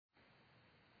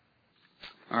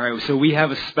All right, so we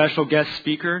have a special guest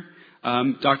speaker,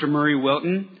 Dr. Murray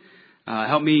Wilton.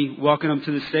 Help me welcome him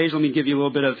to the stage. Let me give you a little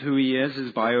bit of who he is,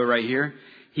 his bio right here.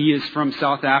 He is from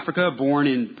South Africa, born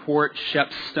in Port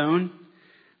Shepstone.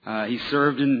 He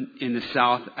served in the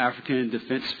South African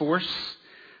Defence Force.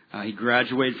 He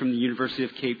graduated from the University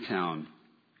of Cape Town.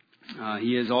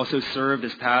 He has also served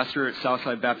as pastor at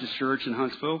Southside Baptist Church in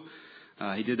Huntsville.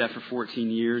 He did that for 14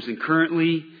 years. And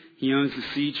currently, he owns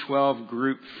the C12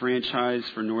 Group franchise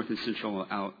for North and Central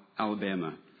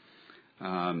Alabama.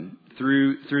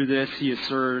 Through this, he has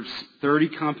served 30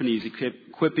 companies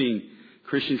equipping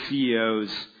Christian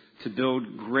CEOs to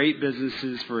build great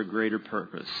businesses for a greater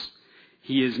purpose.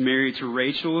 He is married to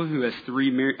Rachel, who has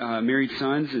 3 married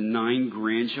sons and 9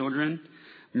 grandchildren.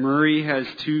 Murray has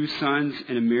 2 sons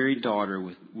and a married daughter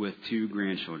with 2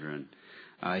 grandchildren.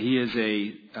 He is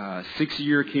a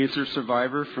 6-year cancer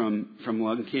survivor from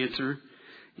lung cancer,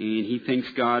 and he thanks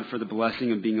God for the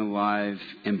blessing of being alive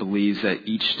and believes that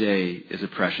each day is a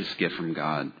precious gift from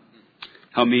God.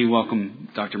 Help me welcome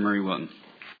Dr. Murray Wilton.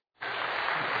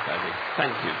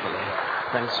 Thank you for that.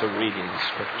 Thanks for reading the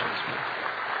scriptures, man.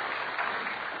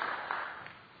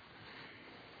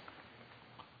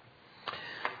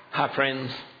 Hi,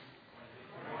 friends.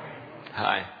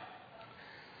 Hi.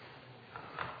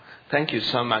 Thank you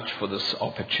so much for this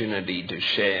opportunity to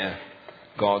share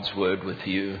God's Word with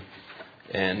you.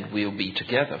 And we'll be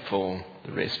together for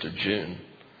the rest of June.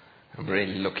 I'm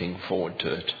really looking forward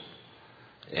to it.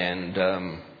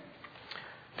 And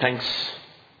thanks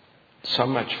so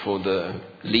much for the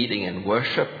leading in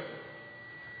worship.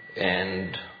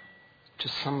 And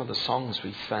just some of the songs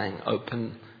we sang,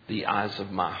 Open the Eyes of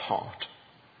My Heart.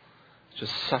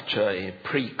 Just such a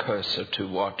precursor to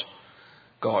what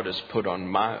God has put on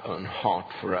my own heart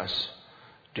for us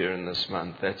during this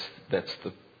month. That's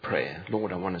the prayer.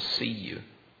 Lord, I want to see you.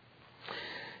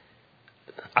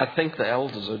 I think the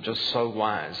elders are just so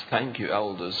wise. Thank you,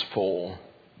 elders, for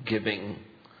giving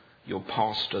your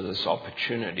pastor this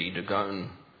opportunity to go and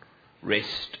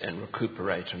rest and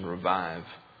recuperate and revive.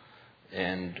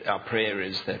 And our prayer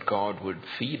is that God would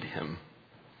feed him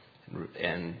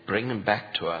and bring him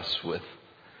back to us with...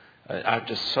 I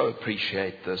just so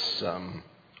appreciate this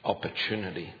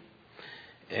opportunity.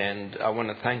 And I want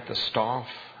to thank the staff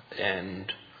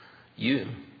and you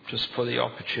just for the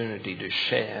opportunity to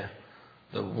share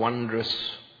the wondrous,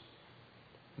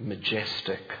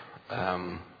 majestic,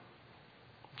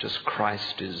 just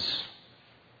Christ is,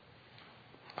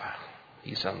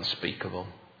 he's unspeakable.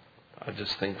 I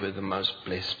just think we're the most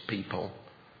blessed people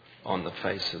on the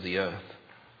face of the earth.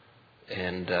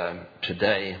 And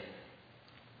today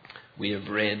we have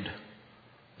read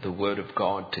the Word of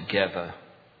God together,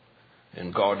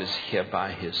 and God is here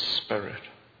by His Spirit.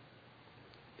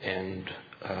 And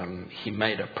He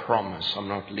made a promise, I'm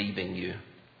not leaving you,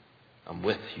 I'm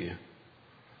with you.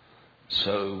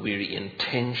 So we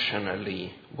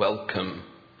intentionally welcome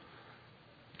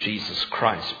Jesus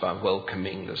Christ by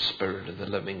welcoming the Spirit of the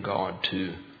living God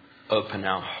to open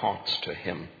our hearts to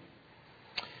Him.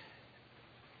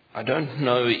 I don't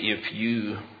know if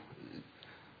you...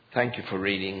 Thank you for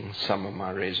reading some of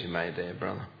my resume there,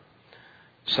 brother.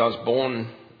 So I was born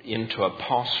into a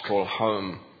pastoral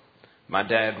home. My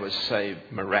dad was saved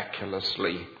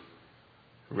miraculously,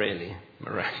 really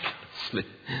miraculously,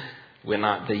 when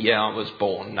the year I was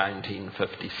born,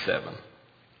 1957.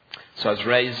 So I was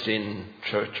raised in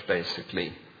church,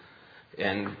 basically,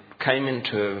 and came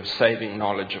into saving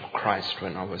knowledge of Christ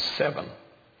when I was 7.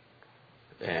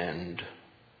 And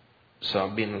so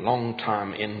I've been a long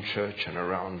time in church and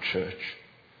around church.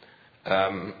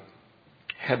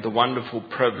 Had the wonderful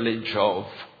privilege of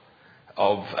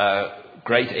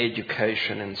great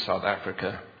education in South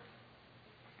Africa.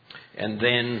 And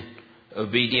then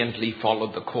obediently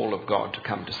followed the call of God to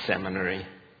come to seminary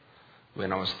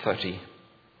when I was 30.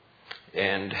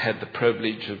 And had the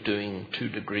privilege of doing 2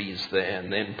 degrees there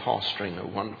and then pastoring a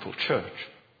wonderful church.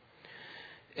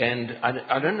 And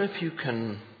I don't know if you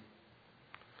can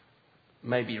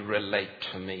maybe relate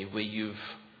to me where you've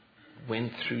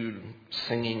went through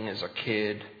singing as a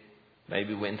kid,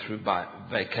 maybe went through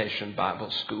vacation Bible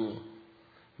school,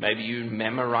 maybe you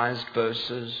memorized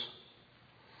verses.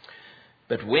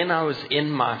 But when I was in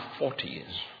my 40s,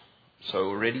 so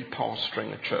already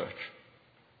pastoring a church,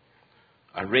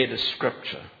 I read a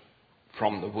scripture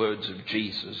from the words of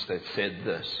Jesus that said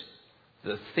this: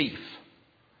 the thief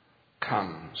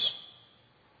comes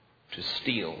to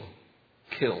steal,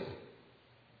 kill,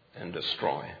 and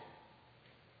destroy.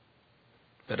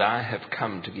 But I have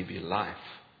come to give you life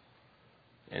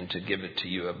and to give it to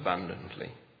you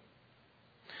abundantly.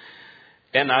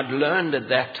 And I'd learned at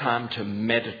that time to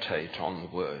meditate on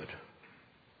the Word.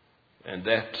 And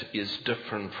that is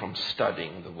different from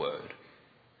studying the Word.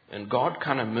 And God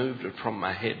kind of moved it from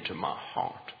my head to my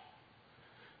heart.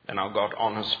 And I got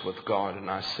honest with God and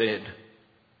I said,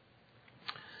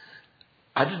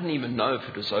 I didn't even know if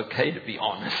it was okay to be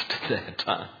honest at that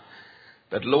time.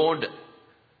 But Lord,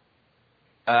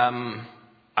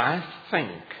 I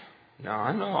think, now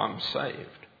I know I'm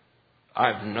saved.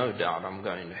 I have no doubt I'm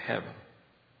going to heaven.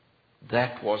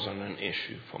 That wasn't an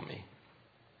issue for me.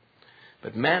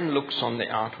 But man looks on the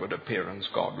outward appearance,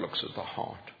 God looks at the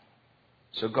heart.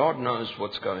 So God knows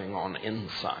what's going on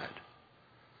inside.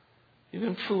 You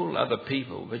can fool other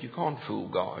people, but you can't fool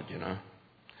God, you know.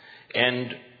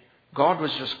 And God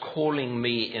was just calling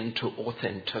me into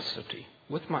authenticity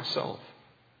with myself,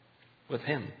 with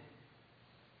Him.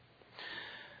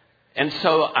 And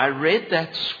so I read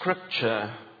that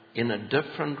scripture in a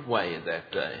different way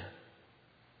that day.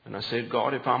 And I said,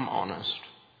 God, if I'm honest,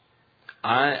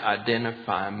 I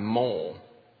identify more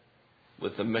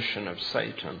with the mission of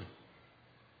Satan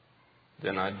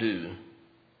than I do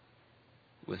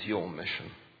with your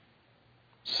mission.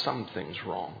 Something's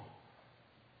wrong.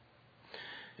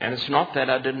 And it's not that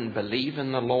I didn't believe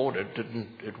in the Lord.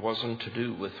 It wasn't to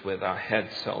do with whether I had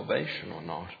salvation or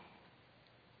not.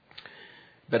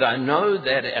 But I know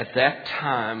that at that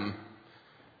time,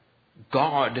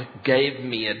 God gave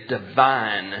me a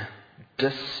divine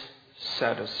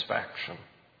dissatisfaction.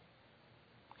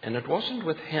 And it wasn't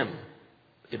with Him.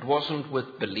 It wasn't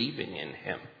with believing in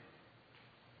Him.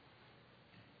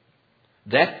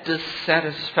 That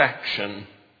dissatisfaction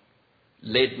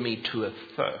led me to a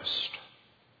thirst.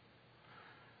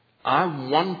 I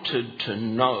wanted to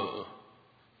know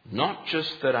not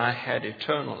just that I had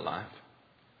eternal life,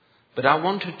 but I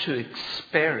wanted to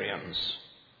experience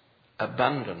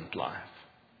abundant life.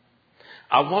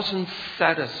 I wasn't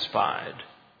satisfied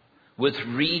with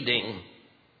reading,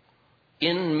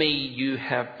 in me you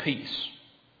have peace.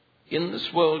 In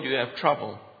this world you have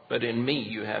trouble, but in me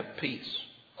you have peace.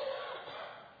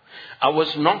 I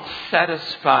was not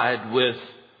satisfied with,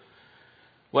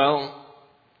 well,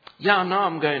 yeah, I know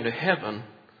I'm going to heaven,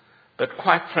 but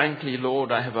quite frankly,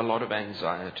 Lord, I have a lot of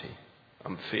anxiety.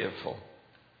 I'm fearful.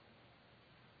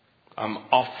 I'm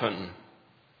often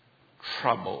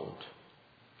troubled.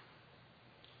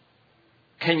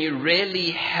 Can you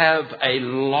really have a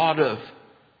lot of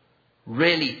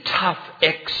really tough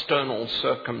external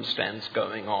circumstance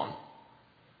going on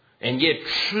and yet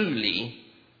truly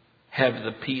have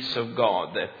the peace of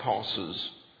God that passes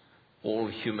all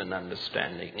human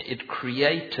understanding? It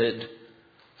created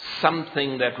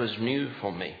something that was new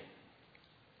for me.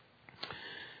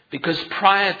 Because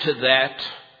prior to that,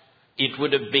 it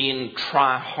would have been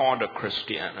try harder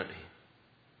Christianity.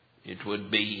 It would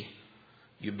be,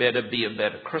 you better be a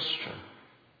better Christian.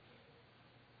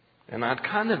 And I'd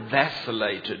kind of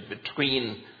vacillated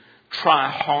between try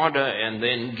harder and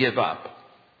then give up.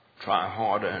 Try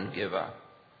harder and give up.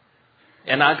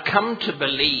 And I'd come to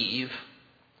believe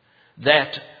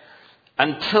that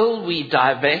until we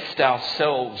divest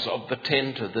ourselves of the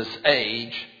tent of this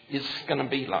age, it's going to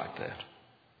be like that.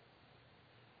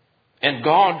 And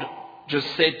God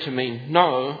just said to me,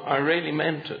 no, I really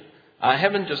meant it. I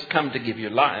haven't just come to give you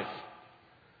life.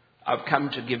 I've come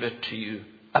to give it to you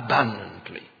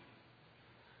abundantly.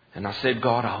 And I said,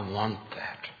 God, I want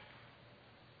that.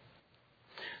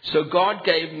 So God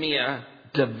gave me a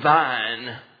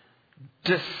divine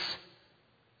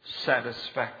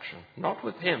dissatisfaction. Not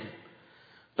with Him,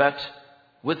 but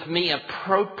with me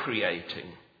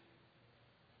appropriating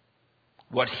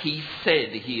what He said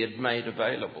He had made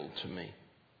available to me.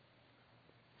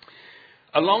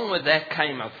 Along with that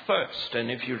came a thirst.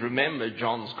 And if you remember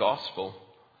John's Gospel,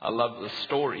 I love the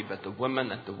story, but the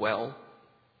woman at the well,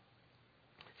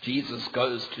 Jesus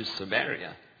goes to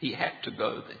Samaria. He had to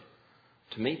go there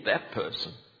to meet that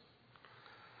person.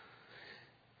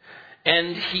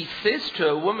 And He says to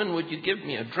her, woman, would you give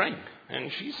me a drink?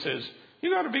 And she says,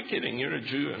 you got to be kidding. You're a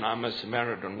Jew and I'm a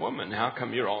Samaritan woman. How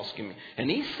come you're asking me?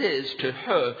 And He says to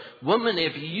her, woman,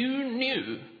 if you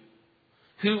knew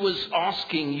who was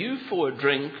asking you for a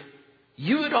drink,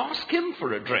 you would ask him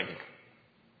for a drink.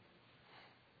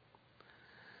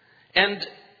 And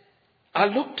I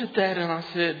looked at that and I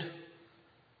said,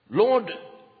 Lord,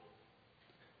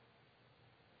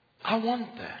 I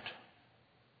want that.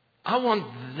 I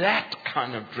want that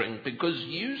kind of drink, because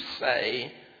you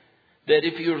say that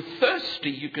if you're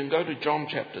thirsty, you can go to John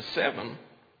chapter 7.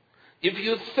 If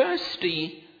you're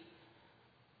thirsty,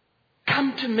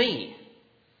 come to me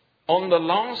on the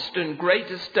last and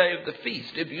greatest day of the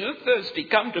feast. If you're thirsty,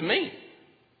 come to me.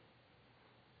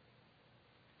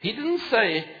 He didn't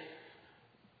say,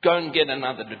 go and get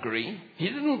another degree. He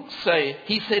didn't say,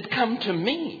 he said, come to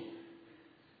me.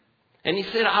 And he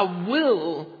said, I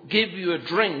will give you a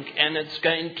drink and it's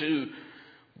going to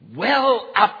well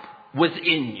up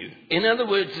within you. In other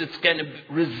words, it's going to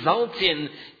result in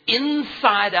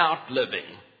inside out living,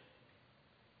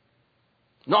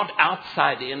 not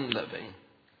outside in living.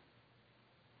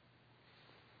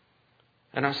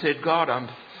 And I said, God, I'm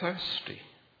thirsty.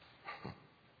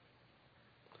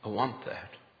 I want that.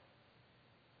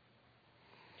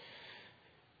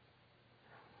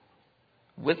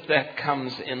 With that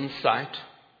comes insight.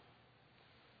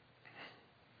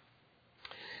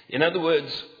 In other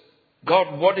words,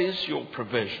 God, what is your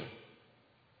provision?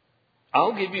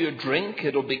 I'll give you a drink,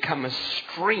 it'll become a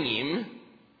stream,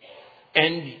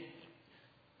 and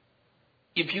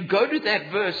if you go to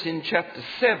that verse in chapter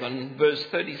 7, verse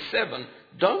 37,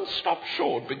 don't stop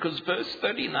short, because verse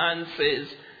 39 says,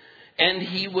 and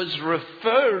he was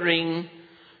referring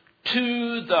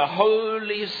to the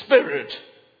Holy Spirit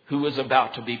who was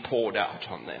about to be poured out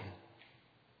on them.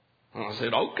 And I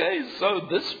said, okay, so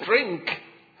this drink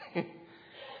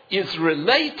is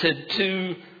related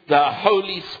to the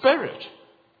Holy Spirit.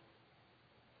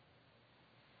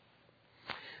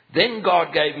 Then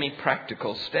God gave me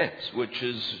practical steps, which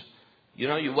is,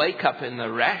 you wake up in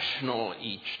the rational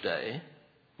each day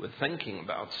with thinking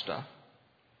about stuff.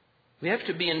 We have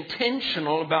to be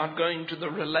intentional about going to the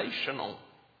relational.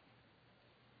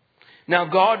 Now,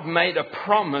 God made a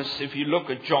promise. If you look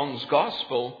at John's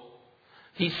Gospel,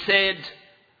 he said,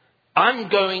 I'm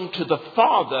going to the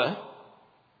Father,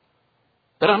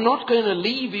 but I'm not going to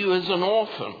leave you as an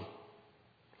orphan.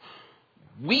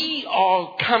 We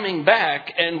are coming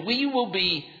back and we will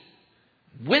be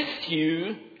with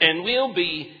you and we'll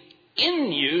be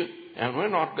in you, and we're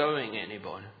not going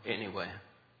anywhere.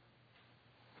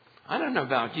 I don't know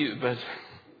about you, but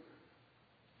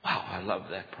wow, I love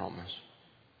that promise.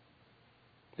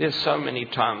 There's so many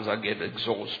times I get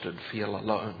exhausted, feel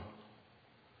alone.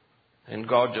 And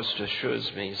God just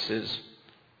assures me, says,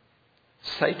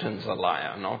 Satan's a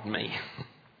liar, not me.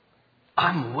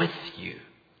 I'm with you.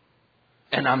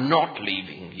 And I'm not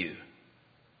leaving you.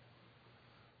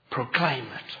 Proclaim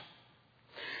it.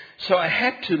 So I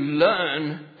had to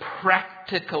learn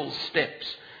practical steps.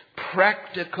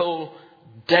 Practical,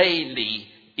 daily,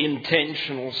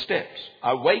 intentional steps.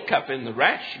 I wake up in the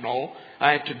rational.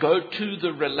 I had to go to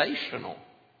the relational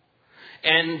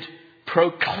and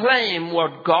proclaim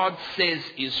what God says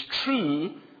is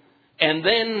true, and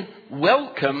then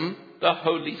welcome the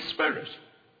Holy Spirit.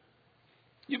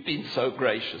 You've been so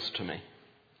gracious to me.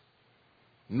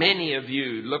 Many of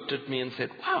you looked at me and said,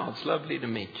 wow, it's lovely to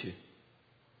meet you.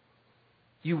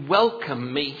 You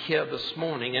welcome me here this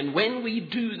morning. And when we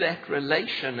do that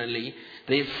relationally,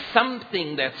 there's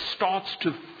something that starts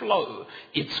to flow.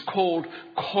 It's called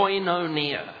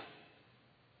koinonia.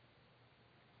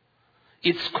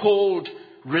 It's called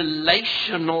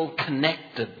relational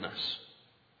connectedness.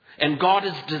 And God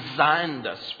has designed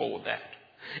us for that.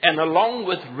 And along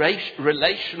with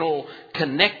relational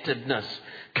connectedness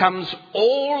comes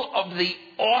all of the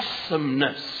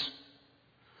awesomeness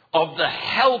of the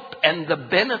help and the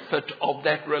benefit of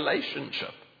that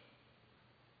relationship.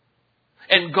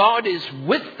 And God is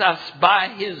with us by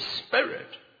His Spirit.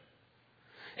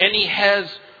 And He has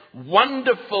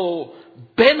wonderful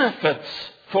benefits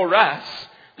for us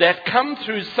that come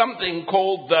through something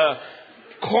called the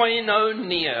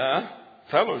koinonia,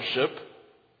 fellowship,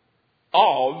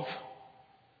 of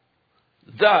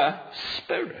the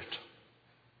Spirit.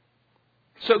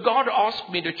 So God asked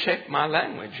me to check my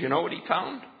language. You know what He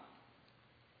found?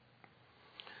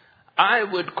 I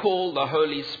would call the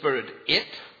Holy Spirit it.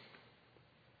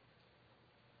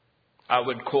 I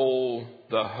would call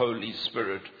the Holy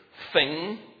Spirit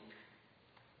thing.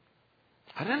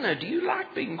 I don't know, do you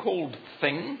like being called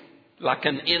thing? Like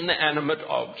an inanimate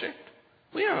object?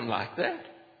 We don't like that.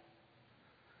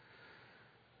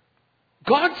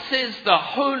 God says the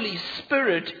Holy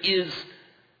Spirit is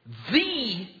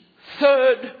the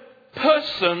third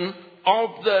person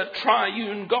of the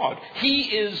triune God. He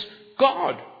is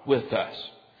God with us.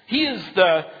 He is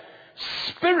the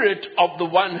Spirit of the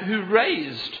one who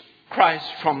raised Christ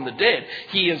from the dead.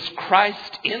 He is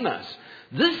Christ in us.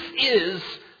 This is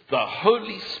the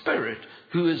Holy Spirit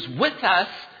who is with us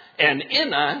and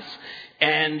in us.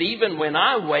 And even when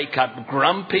I wake up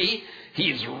grumpy,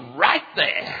 He's right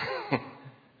there.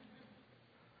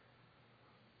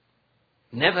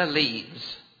 Never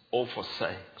leaves or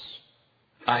forsakes.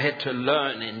 I had to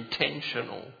learn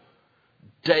intentional,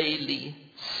 daily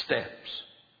steps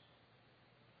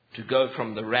to go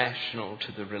from the rational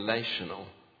to the relational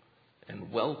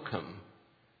and welcome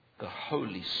the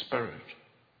Holy Spirit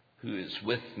who is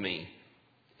with me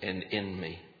and in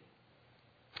me.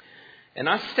 And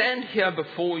I stand here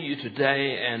before you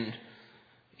today and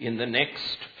in the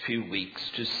next few weeks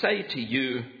to say to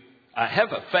you, I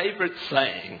have a favorite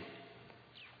saying.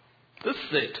 This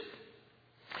is it.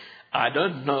 I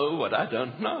don't know what I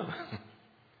don't know.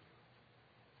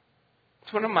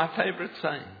 It's one of my favorite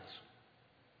sayings.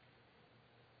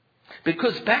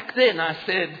 Because back then I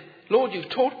said, Lord, you've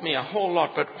taught me a whole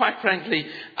lot, but quite frankly,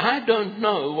 I don't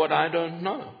know what I don't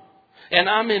know. And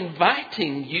I'm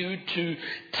inviting you to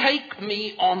take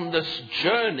me on this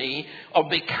journey of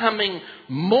becoming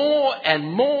more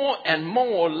and more and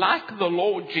more like the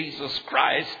Lord Jesus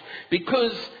Christ,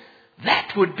 because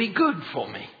that would be good for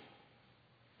me.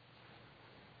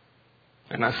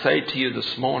 And I say to you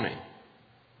this morning,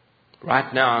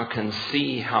 right now I can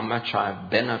see how much I've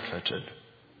benefited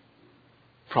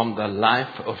from the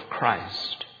life of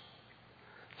Christ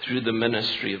through the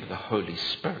ministry of the Holy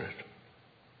Spirit.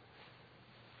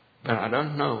 But I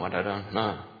don't know what I don't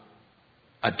know.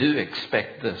 I do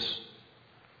expect this.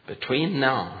 Between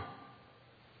now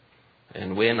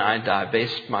and when I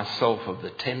divest myself of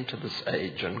the tent of this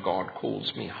age and God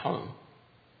calls me home,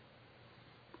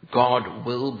 God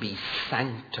will be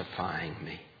sanctifying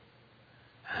me.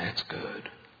 That's good.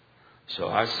 So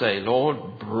I say,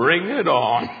 Lord, bring it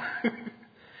on.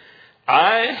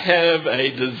 I have a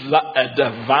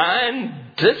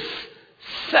divine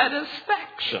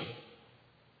dissatisfaction.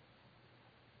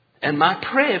 And my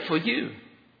prayer for you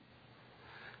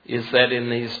is that in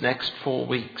these next 4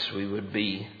 weeks we would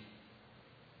be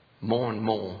more and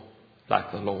more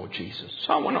like the Lord Jesus.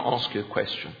 So I want to ask you a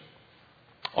question.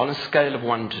 On a scale of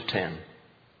 1 to 10.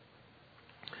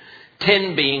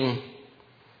 10 being,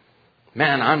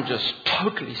 man, I'm just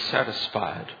totally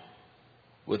satisfied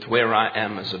with where I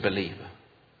am as a believer.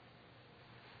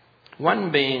 1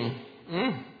 being,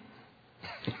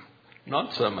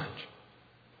 not so much.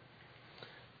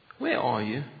 Where are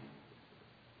you?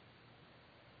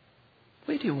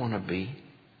 Where do you want to be?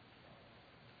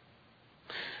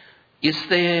 Is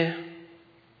there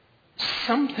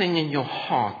something in your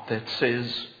heart that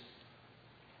says,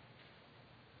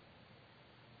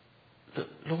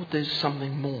 Lord, there's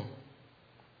something more.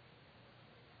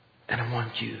 And I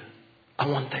want you. I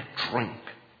want that drink.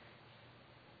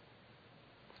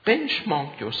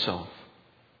 Benchmark yourself.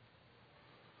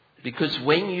 Because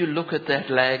when you look at that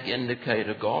lag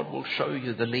indicator, God will show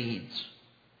you the leads.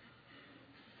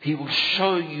 He will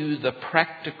show you the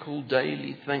practical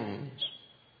daily things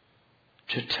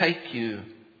to take you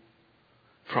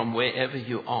from wherever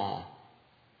you are.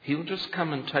 He'll just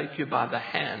come and take you by the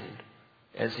hand,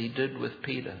 as he did with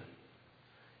Peter,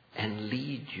 and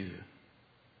lead you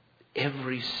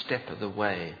every step of the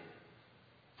way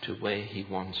to where he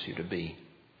wants you to be.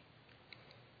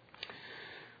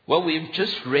 Well, we've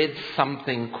just read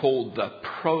something called the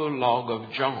prologue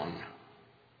of John,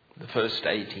 the first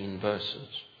 18 verses.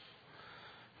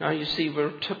 Now, you see,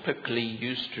 we're typically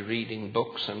used to reading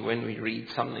books, and when we read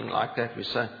something like that, we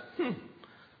say,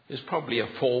 there's probably a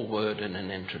foreword and an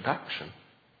introduction.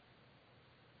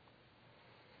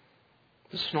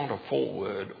 This is not a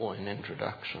foreword or an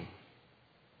introduction.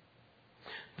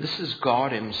 This is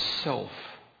God himself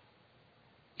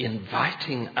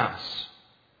inviting us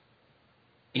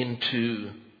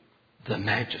into the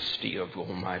majesty of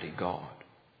Almighty God.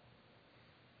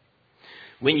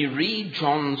 When you read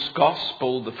John's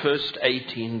Gospel, the first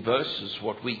 18 verses,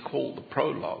 what we call the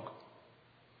prologue,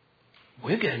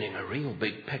 we're getting a real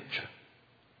big picture.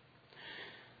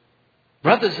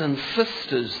 Brothers and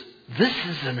sisters, this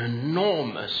is an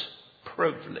enormous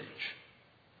privilege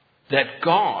that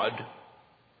God,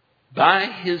 by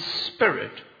his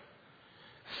Spirit,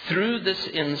 through this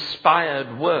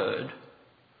inspired word,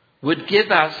 would give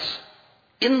us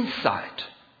insight.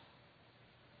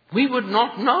 We would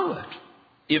not know it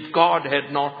if God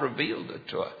had not revealed it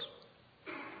to us.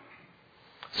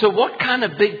 So what kind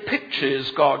of big picture is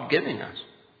God giving us?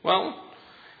 Well,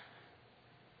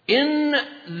 in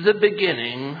the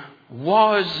beginning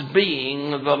was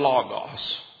being the Logos,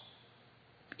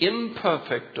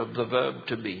 imperfect of the verb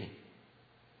to be.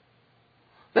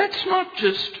 That's not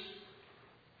just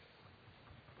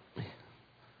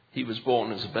he was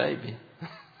born as a baby.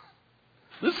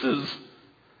 This is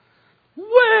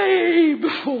way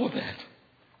before that.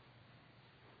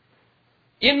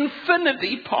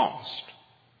 Infinity past.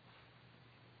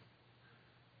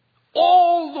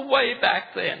 All the way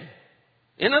back then.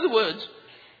 In other words,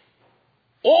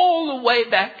 all the way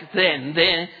back then,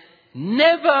 there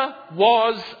never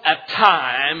was a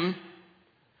time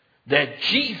that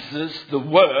Jesus, the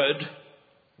Word,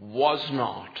 was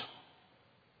not.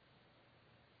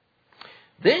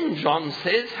 Then John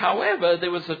says, however,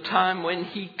 there was a time when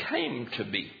he came to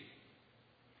be.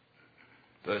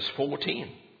 Verse 14.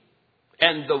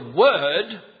 And the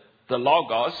Word, the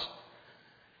Logos,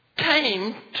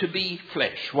 came to be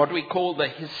flesh, what we call the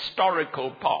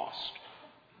historical past.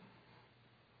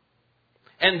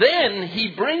 And then he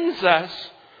brings us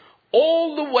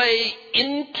all the way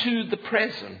into the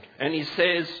present. And he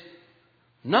says,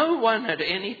 no one at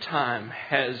any time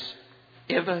has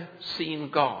ever seen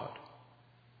God.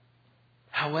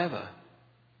 However,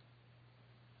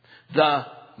 the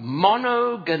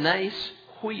monogenes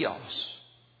huios,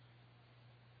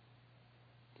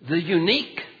 the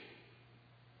unique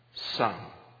Son,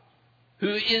 who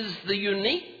is the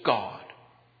unique God,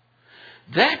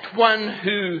 that one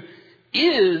who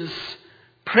is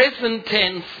present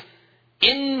tense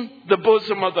in the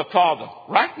bosom of the Father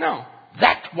right now,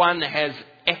 that one has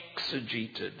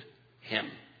exegeted him.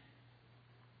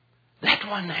 That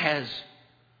one has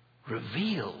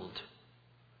revealed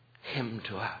him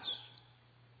to us.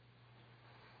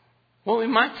 Well, we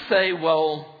might say,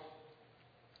 well,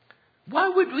 why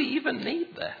would we even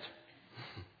need that?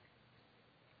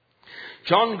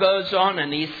 John goes on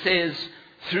and he says,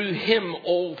 through him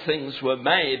all things were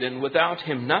made, and without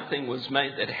him nothing was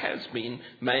made that has been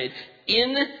made.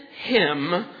 In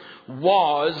him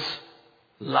was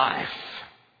life.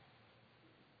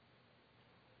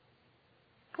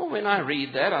 Well, when I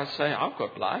read that, I say, I've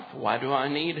got life. Why do I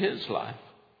need his life?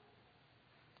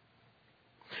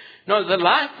 No, the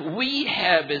life we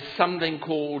have is something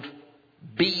called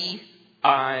BIOS.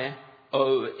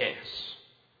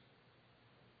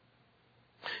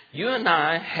 You and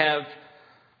I have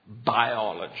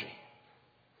biology.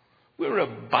 We're a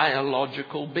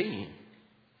biological being.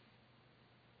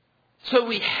 So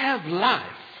we have life.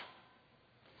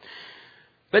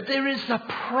 But there is a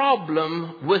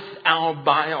problem with our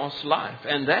BIOS life,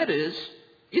 and that is,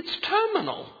 it's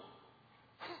terminal.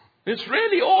 It's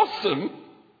really awesome,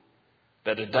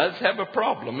 but it does have a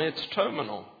problem. It's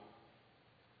terminal.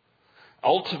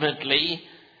 Ultimately,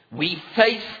 we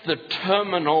face the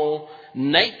terminal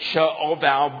nature of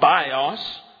our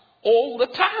BIOS all the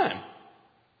time.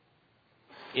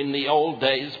 In the old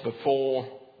days, before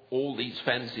all these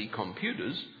fancy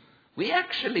computers, we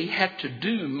actually had to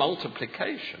do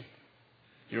multiplication.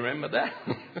 You remember that?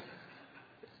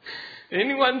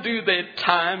 Anyone do their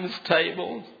times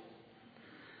tables?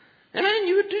 And then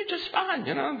you would do just fine,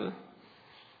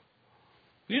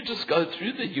 You just go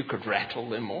through that, you could rattle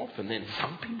them off, and then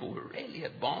some people were really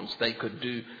advanced. They could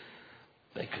do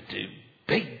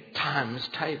big times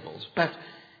tables. But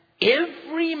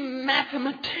every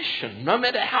mathematician, no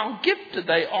matter how gifted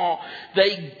they are,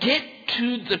 they get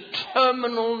to the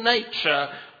terminal nature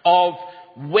of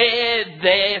where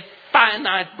their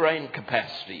finite brain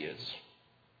capacity is.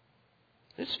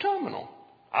 It's terminal.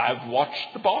 I've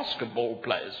watched the basketball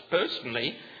players.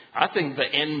 Personally, I think the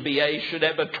NBA should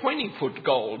have a 20-foot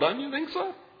goal. Don't you think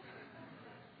so?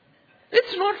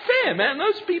 It's not fair, man.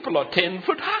 Those people are 10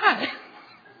 foot high.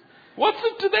 What's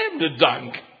it to them to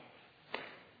dunk?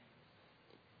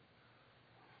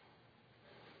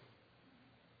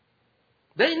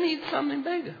 They need something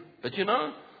bigger. But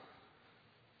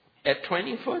at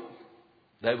 20 foot,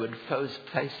 they would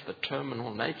face the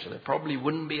terminal nature. They probably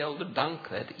wouldn't be able to dunk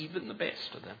that, even the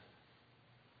best of them.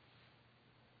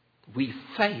 We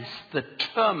face the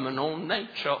terminal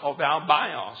nature of our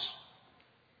BIOS.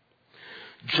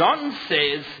 John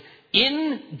says,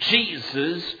 in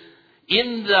Jesus,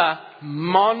 in the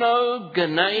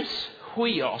monogenes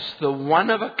huios, the one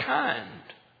of a kind,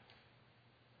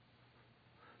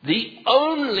 the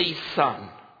only Son,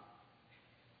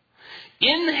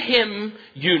 in him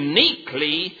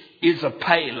uniquely is a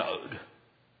payload.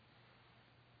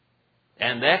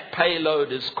 And that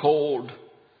payload is called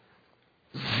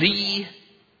Zoe.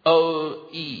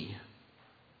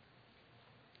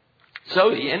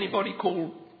 Zoe, anybody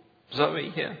called Zoe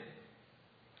here?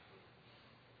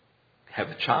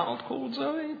 Have a child called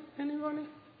Zoe? Anybody?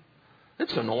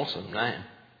 It's an awesome name.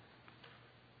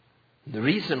 The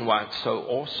reason why it's so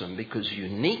awesome, because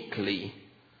uniquely,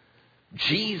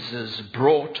 Jesus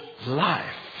brought life.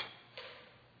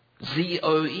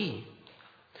 Zoe.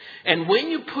 And when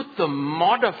you put the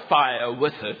modifier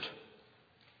with it,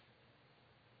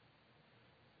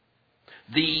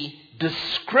 the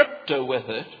descriptor with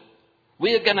it,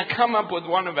 we are going to come up with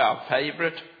one of our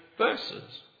favorite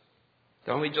verses.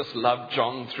 Don't we just love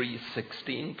John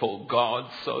 3:16? For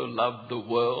God so loved the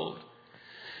world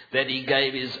that he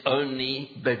gave his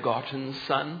only begotten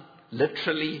Son,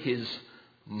 literally his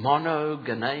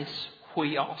monogenes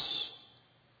huios,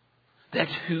 that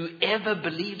whoever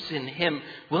believes in him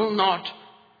will not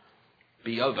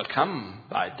be overcome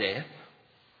by death.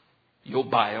 Your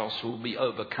bios will be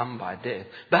overcome by death,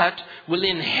 but will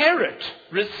inherit,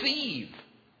 receive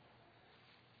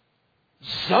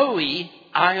Zoe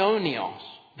Ionios.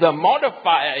 The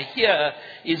modifier here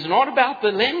is not about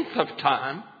the length of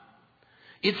time.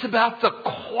 It's about the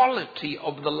quality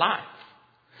of the life.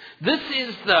 This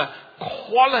is the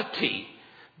quality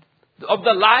of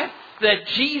the life that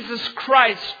Jesus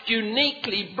Christ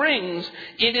uniquely brings.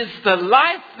 It is the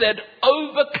life that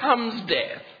overcomes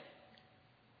death.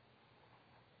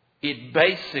 It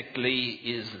basically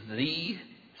is the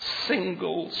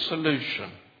single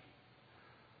solution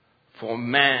for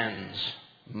man's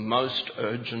most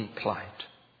urgent plight.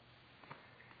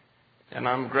 And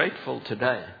I'm grateful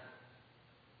today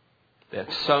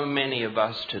that so many of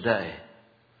us today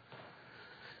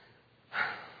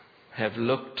have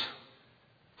looked,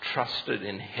 trusted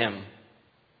in Him.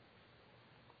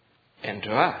 And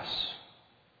to us,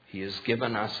 He has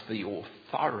given us the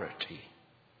authority.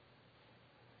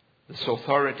 This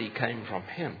authority came from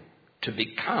Him to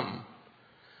become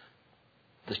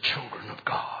the children of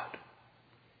God.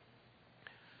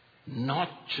 Not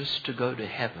just to go to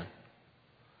heaven,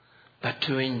 but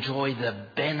to enjoy the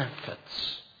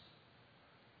benefits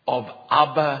of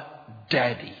Abba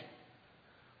Daddy,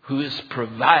 who has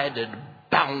provided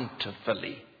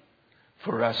bountifully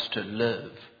for us to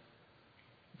live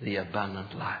the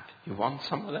abundant life. You want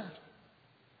some of that?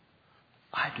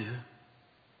 I do.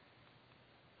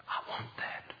 I want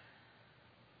that.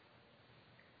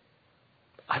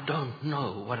 I don't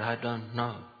know what I don't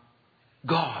know.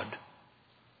 God,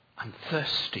 I'm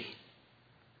thirsty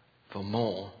for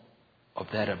more of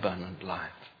that abundant life.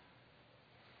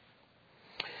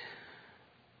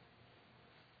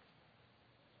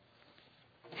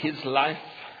 His life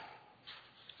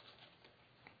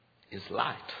is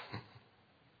light.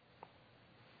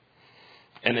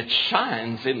 And it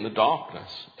shines in the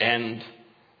darkness. And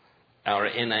our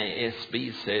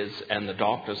NASB says, and the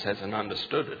darkness hasn't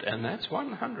understood it. And that's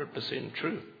 100%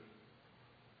 true.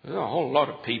 There's a whole lot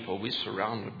of people, we're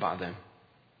surrounded by them.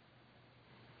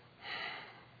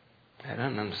 They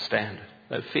don't understand it.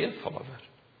 They're fearful of it.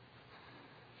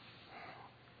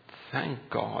 Thank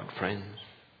God, friends.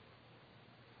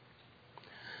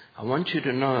 I want you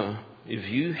to know, if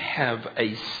you have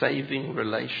a saving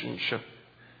relationship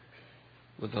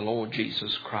with the Lord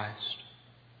Jesus Christ,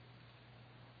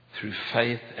 through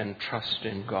faith and trust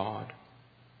in God,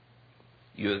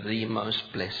 you're the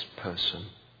most blessed person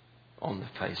on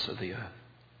the face of the earth.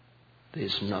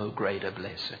 There's no greater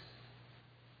blessing.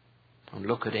 And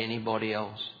look at anybody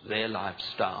else, their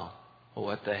lifestyle, or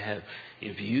what they have.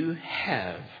 If you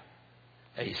have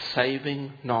a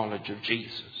saving knowledge of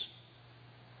Jesus,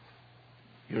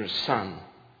 you're a son,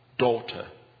 daughter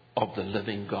of the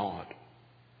living God.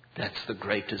 That's the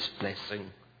greatest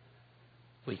blessing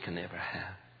we can ever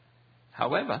have.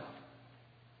 However,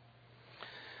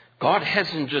 God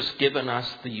hasn't just given us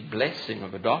the blessing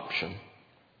of adoption.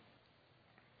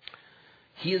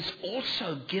 He has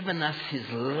also given us His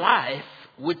life,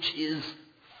 which is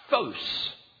phos.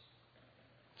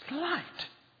 It's light.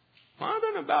 Well, I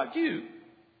don't know about you,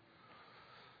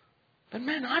 but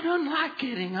man, I don't like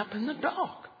getting up in the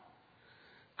dark.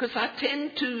 Because I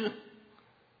tend to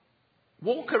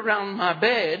walk around my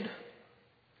bed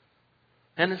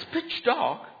and it's pitch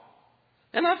dark.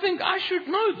 And I think I should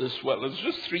know this well. It's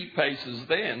just 3 paces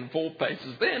there and 4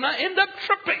 paces there. And I end up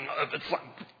tripping over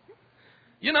something.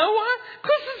 You know why?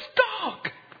 Because it's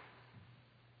dark.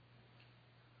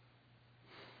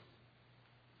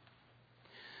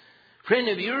 Friend,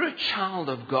 if you're a child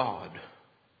of God,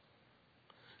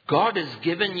 God has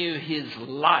given you His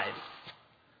life,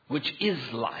 which is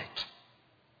light.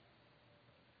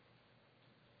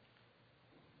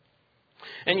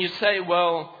 And you say,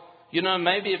 well, you know,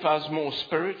 maybe if I was more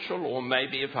spiritual, or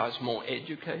maybe if I was more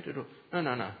educated.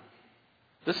 No.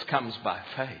 This comes by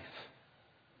faith.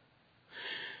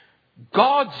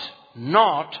 God's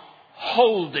not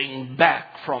holding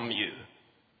back from you.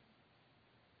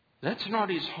 That's not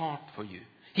His heart for you.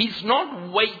 He's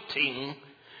not waiting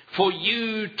for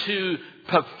you to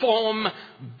perform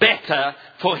better,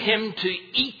 for Him to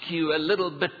eke you a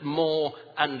little bit more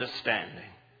understanding.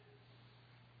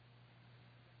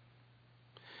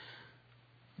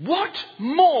 What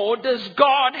more does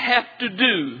God have to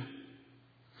do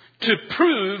to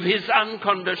prove His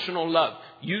unconditional love?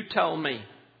 You tell me.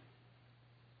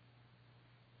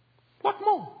 What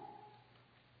more?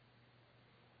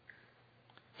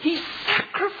 He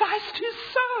sacrificed His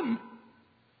Son.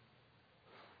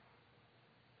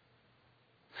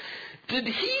 Did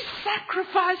He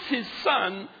sacrifice His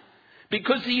Son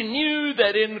because he knew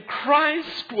that in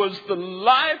Christ was the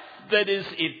life that is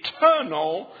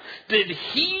eternal, did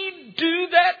he do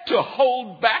that to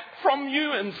hold back from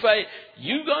you and say,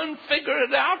 you go and figure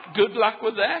it out, good luck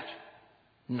with that?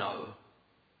 No.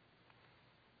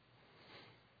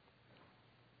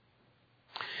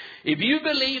 If you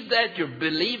believe that, you're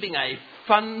believing a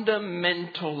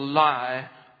fundamental lie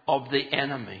of the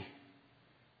enemy.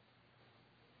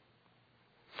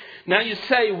 Now you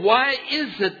say, why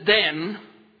is it then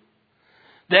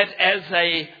that as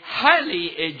a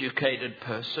highly educated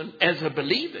person, as a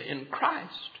believer in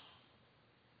Christ,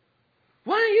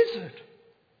 why is it?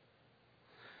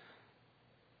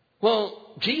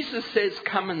 Well, Jesus says,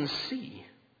 come and see.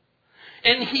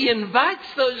 And he invites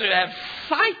those who have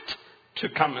sight to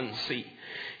come and see.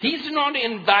 He's not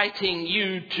inviting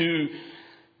you to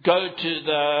go to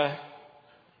the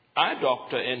eye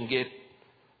doctor and get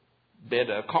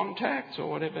better contacts or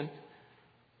whatever.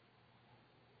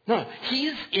 No,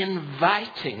 he's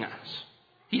inviting us.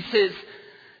 He says,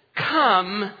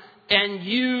 come and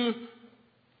you,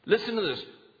 listen to this,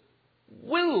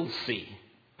 will see.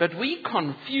 But we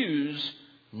confuse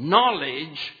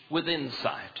knowledge with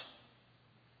insight.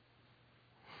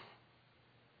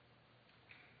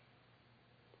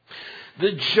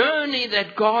 The journey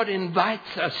that God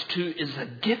invites us to is a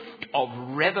gift of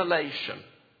revelation.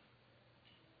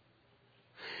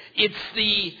 It's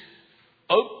the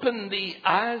open the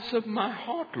eyes of my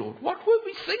heart, Lord. What were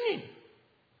we singing?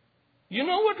 You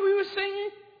know what we were singing?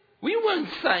 We weren't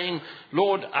saying,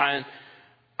 Lord, I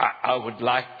would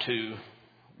like to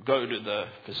go to the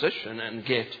physician and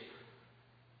get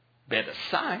better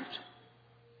sight.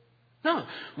 No,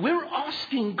 we're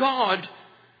asking God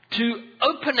to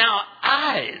open our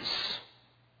eyes,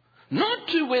 not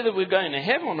to whether we're going to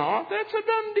heaven or not. That's a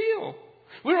done deal.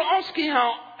 We're asking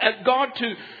God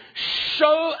to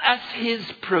show us his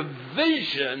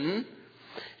provision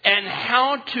and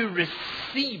how to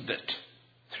receive it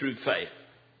through faith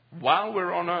while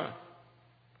we're on earth.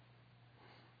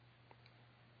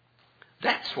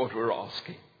 That's what we're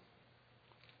asking.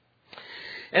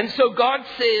 And so God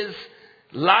says,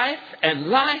 life and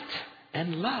light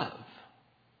and love.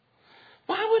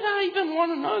 Why would I even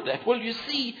want to know that? Well, you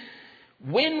see,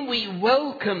 when we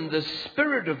welcome the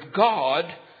Spirit of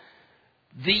God,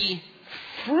 the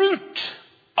fruit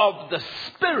of the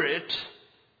Spirit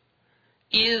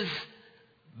is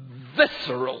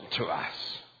visceral to us.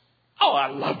 Oh, I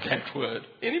love that word.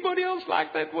 Anybody else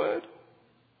like that word?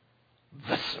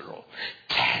 Visceral,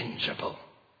 tangible.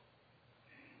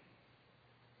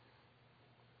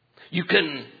 You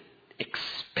can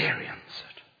experience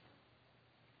it.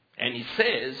 And he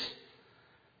says,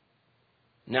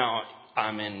 now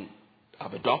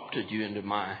I've adopted you into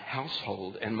my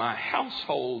household, and my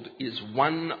household is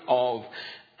one of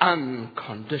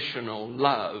unconditional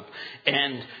love.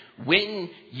 And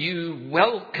when you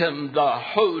welcome the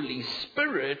Holy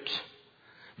Spirit,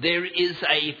 there is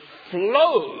a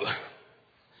flow,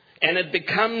 and it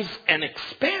becomes an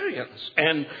experience.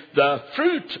 And the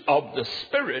fruit of the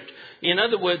Spirit, in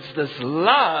other words, this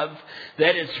love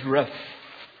that is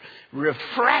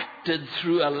refracted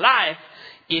through a life,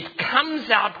 it comes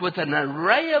out with an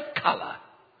array of color,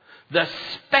 the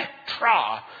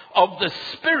spectra of the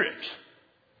Spirit.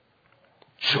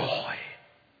 Joy,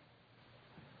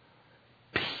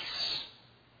 peace,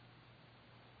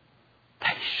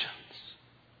 patience,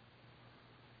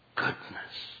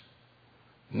 goodness,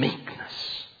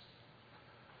 meekness,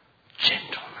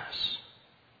 gentleness,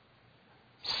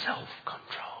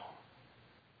 self-control.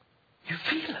 You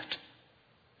feel it.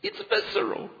 It's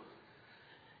visceral.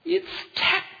 It's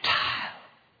tactile.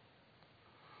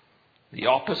 The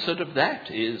opposite of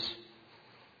that is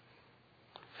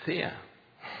fear,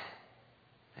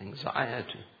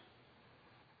 anxiety.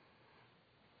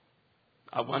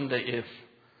 I wonder if,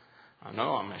 I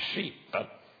know I'm a sheep, but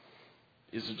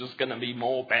is it just going to be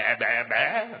more bad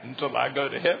until I go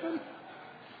to heaven?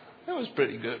 That was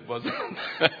pretty good, wasn't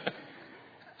it?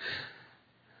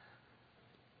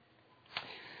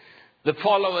 The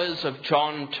followers of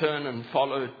John turn and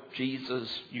follow Jesus.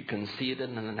 You can see it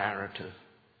in the narrative.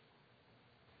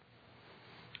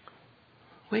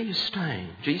 Where are you staying?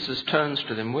 Jesus turns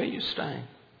to them. Where are you staying?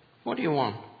 What do you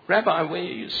want? Rabbi, where are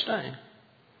you staying?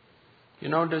 You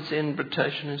know what his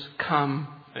invitation is? Come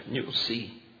and you'll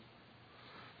see.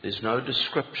 There's no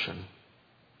description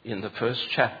in the first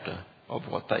chapter of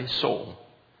what they saw,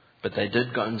 but they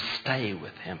did go and stay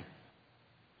with him.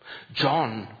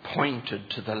 John pointed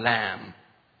to the Lamb,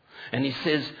 and he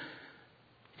says,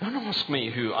 don't ask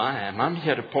me who I am. I'm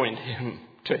here to point him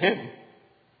to him.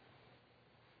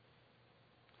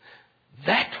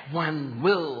 That one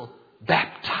will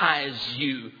baptize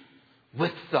you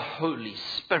with the Holy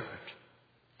Spirit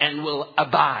and will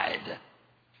abide.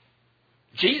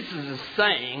 Jesus is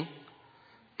saying,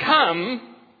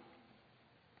 come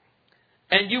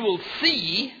and you will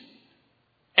see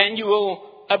and you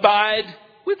will abide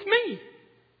with me.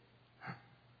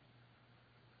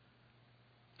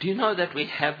 Do you know that we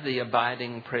have the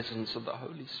abiding presence of the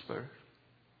Holy Spirit?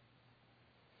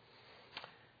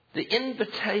 The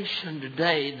invitation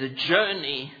today, the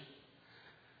journey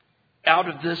out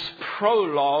of this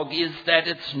prologue is that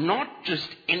it's not just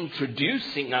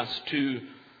introducing us to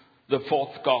the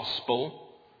fourth gospel.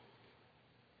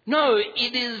 No,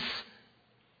 it is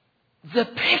the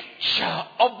picture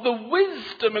of the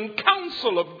wisdom and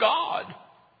counsel of God,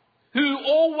 who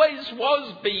always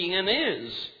was, being, and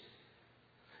is,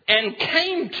 and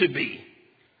came to be.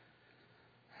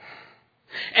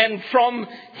 And from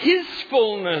His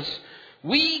fullness,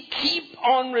 we keep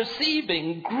on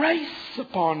receiving grace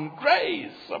upon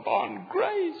grace upon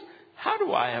grace. How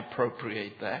do I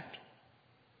appropriate that?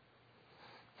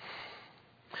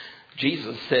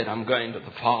 Jesus said, I'm going to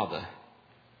the Father,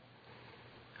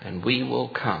 and we will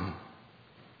come,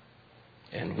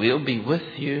 and we'll be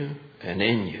with you and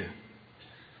in you,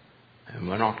 and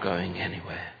we're not going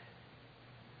anywhere.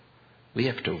 We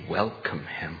have to welcome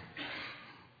Him.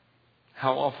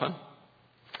 How often?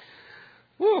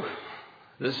 Whew,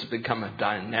 this has become a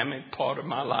dynamic part of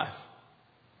my life.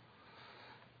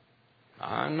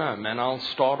 I know, man, I'll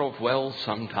start off well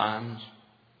sometimes.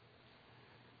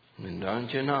 And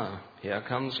don't you know, here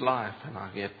comes life, and I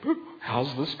get,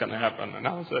 how's this going to happen? And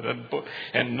how's that?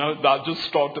 And no, I just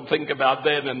start to think about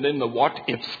that, and then the what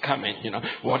ifs come in,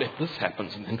 what if this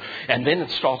happens? And then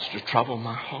it starts to trouble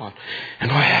my heart.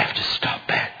 And I have to stop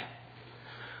back.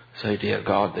 Say, dear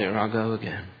God, there I go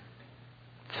again.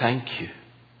 Thank you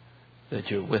that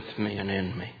you're with me and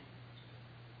in me,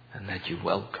 and that you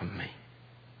welcome me.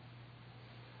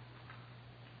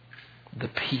 The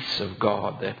peace of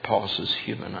God that passes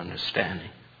human understanding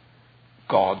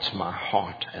guards my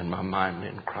heart and my mind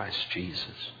in Christ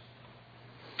Jesus.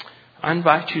 I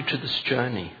invite you to this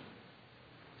journey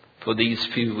for these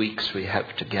few weeks we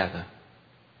have together.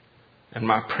 And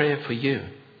my prayer for you,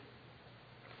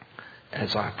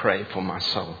 as I pray for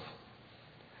myself,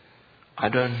 I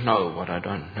don't know what I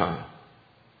don't know.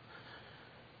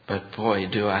 But boy,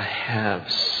 do I have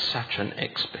such an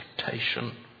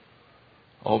expectation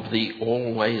of the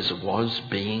always was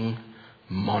being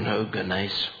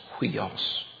monogenes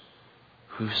huios,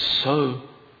 who's so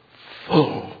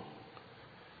full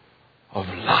of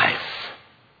life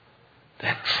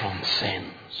that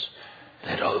transcends,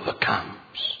 that overcomes.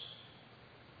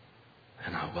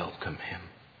 And I welcome Him.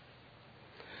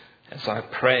 As I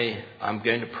pray, I'm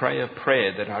going to pray a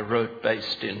prayer that I wrote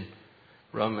based in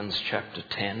Romans chapter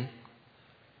 10.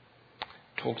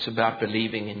 It talks about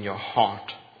believing in your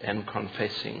heart and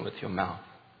confessing with your mouth.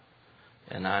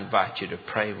 And I invite you to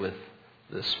pray with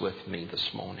me this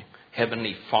morning.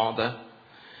 Heavenly Father,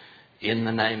 in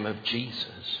the name of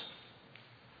Jesus,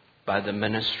 by the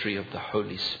ministry of the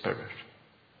Holy Spirit,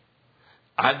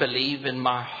 I believe in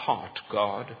my heart,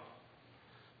 God,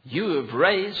 you have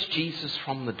raised Jesus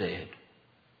from the dead.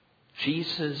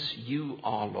 Jesus, you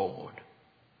are Lord.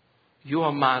 You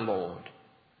are my Lord.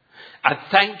 I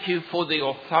thank you for the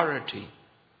authority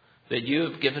that you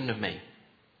have given to me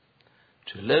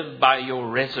to live by your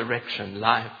resurrection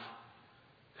life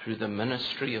through the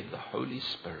ministry of the Holy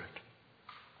Spirit.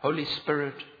 Holy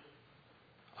Spirit,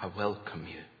 I welcome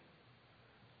you.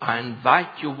 I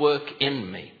invite your work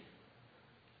in me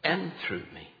and through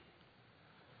me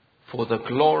for the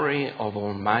glory of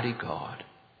Almighty God,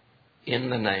 in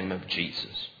the name of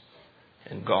Jesus.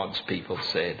 And God's people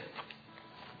said,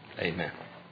 Amen.